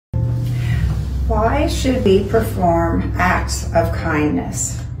Why should we perform acts of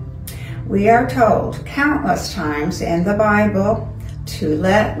kindness? We are told countless times in the Bible to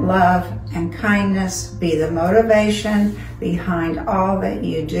let love and kindness be the motivation behind all that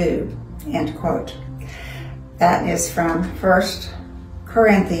you do, end quote. That is from 1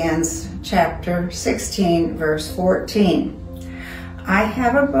 Corinthians chapter 16, verse 14. I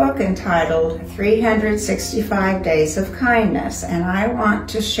have a book entitled 365 Days of Kindness, and I want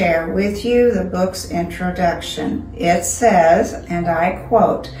to share with you the book's introduction. It says, and I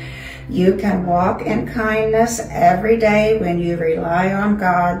quote, "You can walk in kindness every day when you rely on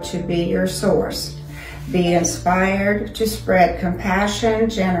God to be your source. Be inspired to spread compassion,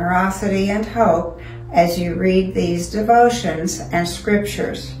 generosity, and hope as you read these devotions and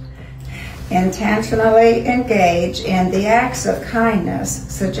scriptures. Intentionally engage in the acts of kindness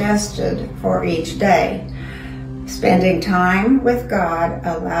suggested for each day. Spending time with God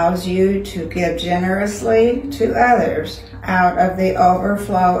allows you to give generously to others out of the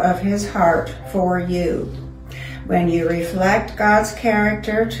overflow of His heart for you. When you reflect God's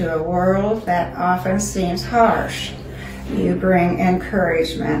character to a world that often seems harsh, you bring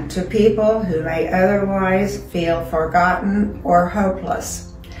encouragement to people who may otherwise feel forgotten or hopeless.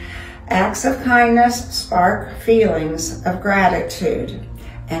 Acts of kindness spark feelings of gratitude,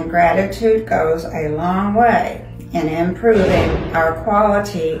 and gratitude goes a long way in improving our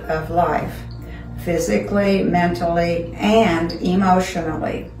quality of life, physically, mentally, and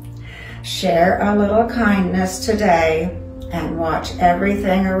emotionally. Share a little kindness today and watch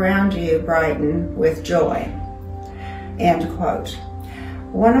everything around you brighten with joy." End quote.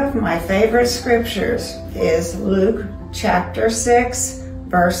 One of my favorite scriptures is Luke chapter 6,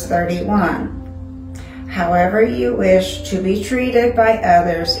 verse 31. However you wish to be treated by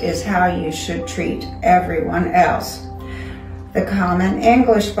others is how you should treat everyone else. The Common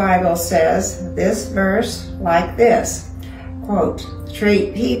English Bible says this verse like this, quote,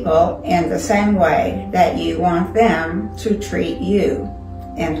 "Treat people in the same way that you want them to treat you,"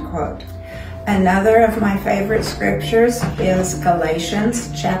 end quote. Another of my favorite scriptures is Galatians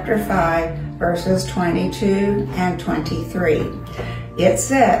chapter 5, verses 22 and 23. It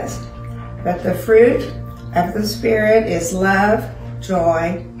says, "But the fruit of the Spirit is love,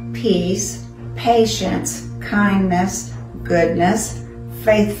 joy, peace, patience, kindness, goodness,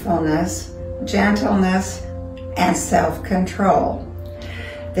 faithfulness, gentleness, and self-control.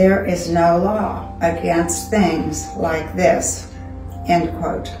 There is no law against things like this," end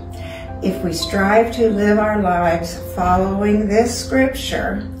quote. If we strive to live our lives following this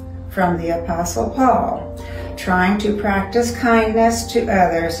scripture from the Apostle Paul, trying to practice kindness to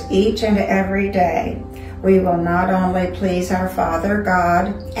others each and every day, we will not only please our Father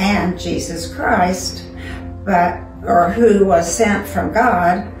God and Jesus Christ, who was sent from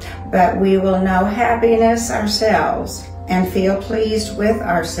God, but we will know happiness ourselves and feel pleased with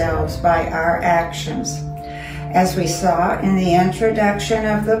ourselves by our actions. As we saw in the introduction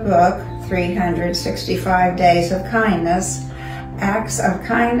of the book, 365 Days of Kindness, acts of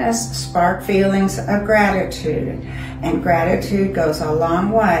kindness spark feelings of gratitude, and gratitude goes a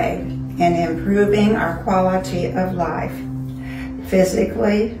long way in improving our quality of life,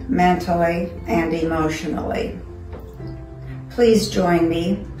 physically, mentally, and emotionally. Please join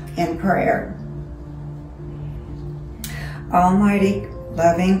me in prayer. Almighty,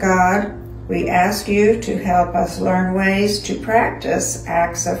 loving God, we ask you to help us learn ways to practice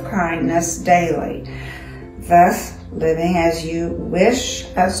acts of kindness daily, thus living as you wish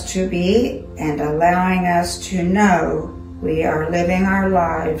us to be and allowing us to know we are living our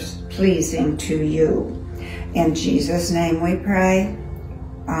lives pleasing to you. In Jesus' name we pray.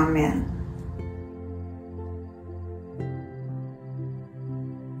 Amen.